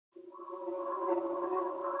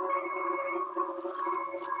Money,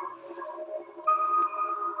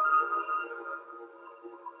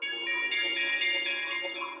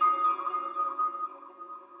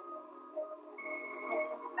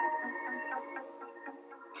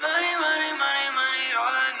 money, money, money,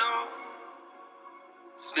 all I know.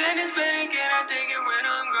 Spend it, can I take it when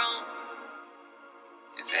I'm gone?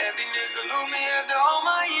 If happiness elude me after all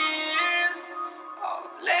my years, oh,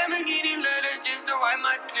 Lamborghini leather just to wipe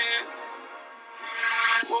my tears.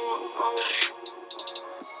 Whoa, whoa,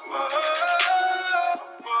 whoa,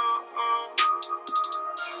 whoa, whoa,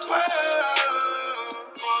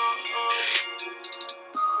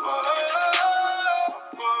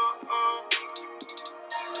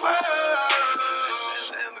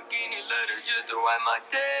 Lamborghini leather just to wipe my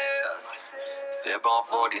tears. Sip on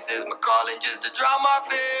 46 McCollin just to dry my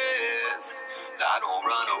fears. I don't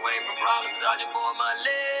run away from problems, I just bought my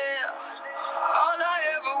lip. All I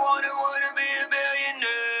ever wanted was to be a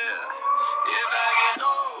billionaire. If I get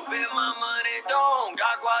open, my money don't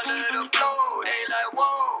got wallet to blow. They like,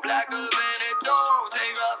 whoa, black up in it dough.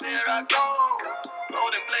 Take off, here I go.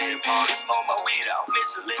 Golden plated ball to smoke my weed out.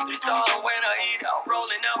 Michelin 3-star when I eat out.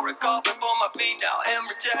 Rolling out, recall before my feet down.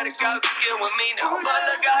 Energetic out to get with me now. But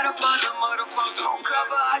I got a bundle, motherfucker. On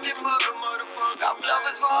cover, I just fuck a motherfucker. Got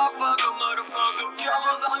flowers for I fuck a motherfucker.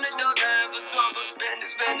 Troubles on the duck, I have a sucker. Spend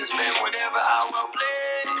whatever I will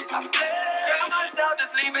please. Grab myself to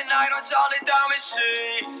sleep at night on Charlotte Diamond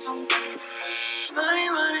sheets. Money,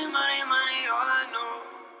 money, money, money, all I know.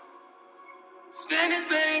 Spend it,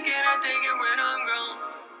 can I take it when I'm gone?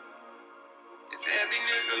 If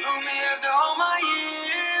happiness elude me after all my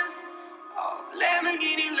years, oh,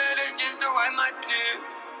 Lamborghini leather just to wipe my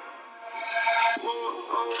tears. Whoa,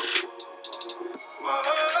 whoa, whoa,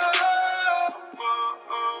 whoa,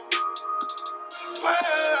 whoa,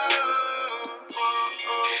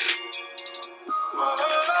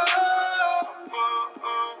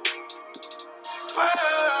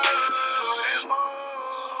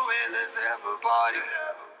 let's have a party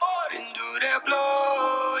and do that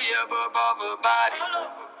blow, yeah, but off her body.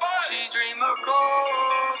 She dream of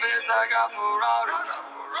gold, yes, I got Ferraris.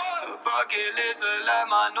 Her bucket list are like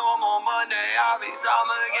my normal Monday hobbies.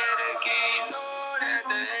 I'ma get a keynote at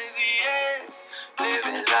the AVS.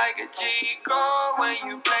 Living like a Chico when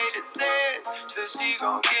you play the set. So she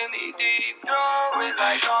gon' give me deep throat with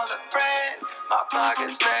like all her friends. My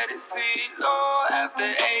pocket's fat as CeeLo after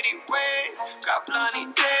 80 ways. Got plenty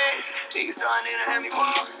days. Niggas starting to have me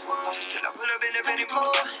war. Till I pull up in the Benny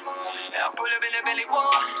Moore. And I pull up in the Bentley War.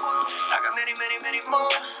 I got many, many, many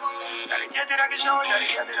more. Got a jet that I can show. Got a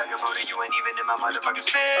jet that I can motor. You ain't even in my motherfucking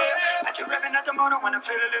sphere. I just revving out the motor when I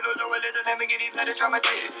feel a little lower. Little let me get it, let it dry my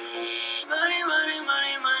tears. Money, money,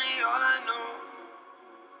 money, money, all I know.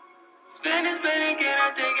 Spend it, can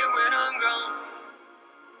I take it when I'm gone?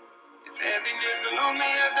 If happiness elude me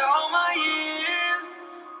after all my years,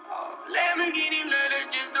 oh, Lamborghini leather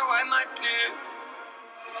just to wipe my tears.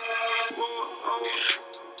 Whoa, whoa,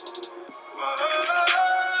 whoa,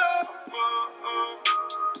 whoa, whoa,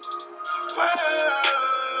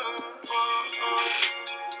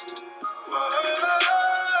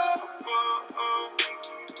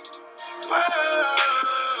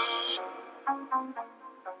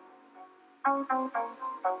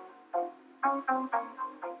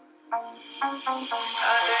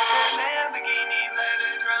 I let that Lamborghini let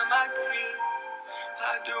her dry my tears.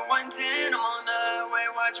 I do 110, I'm on the highway,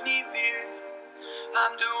 watch me veer.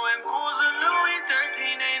 I'm doing pools of Louis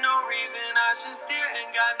 13, ain't no reason I should steer. Ain't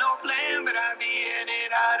got no plan, but I be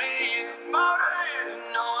headed out of here. You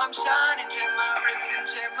know I'm shining, check my wrist and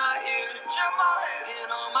check my ear. And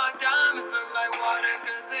all my diamonds look like water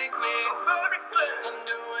cause they clear. I'm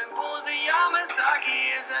doing pulls of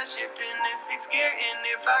Yamasaki as I shift in this 6th gear. And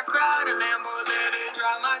if I cry, the Lambo let it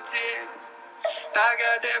dry my tears. I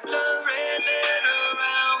got that blood red letter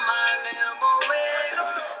around my Lambo wheel.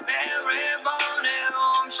 That red bone at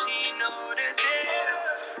home, she know the deal.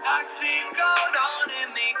 Oxy gold on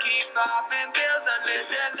and me keep popping pills. I let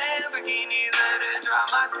that Lamborghini let it dry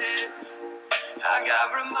my tears. I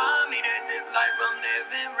got remind me that this life I'm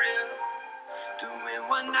living real. Doing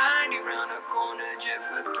 190 round the corner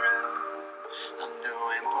just for thrill. I'm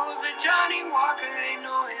doing pulls of Johnny Walker, ain't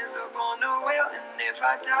no hands up on the wheel. And if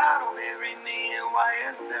I die, don't bury me in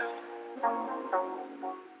YSL.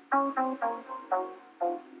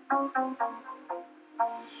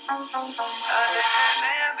 I let that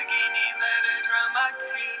Lamborghini let her dry my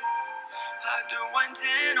tears. I do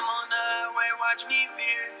 110, I'm on the highway, watch me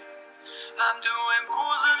veer. I'm doing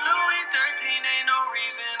pools of Louis 13, ain't no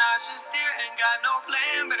reason I should steer. Ain't got no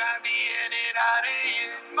plan, but I be headed out of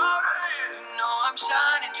here. You know I'm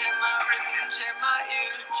shining, check my wrist and check my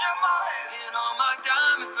ear. And all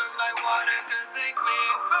cause they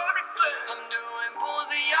clear. I'm doing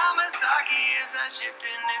Boozy Yamasaki as I shift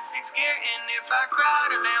in the sixth gear. And if I cry,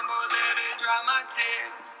 the Lambo let it dry my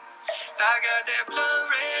tears. I got that blood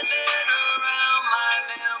red letter around my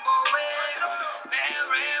Lambo wheel. That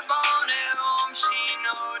red bone at home, she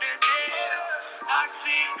know the deal.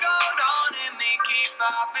 Oxy gold on and me keep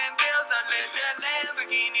popping pills. I let that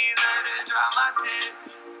Lamborghini let it dry my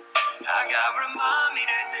tears. I gotta remind me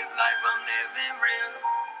that this life I'm living real.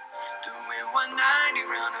 Doing 190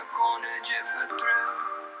 round the corner just for thrill.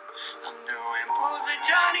 I'm doing pulls with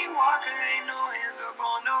Johnny Walker, ain't no hands up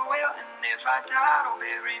on the wheel. And if I die, don't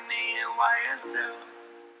bury me in YSL.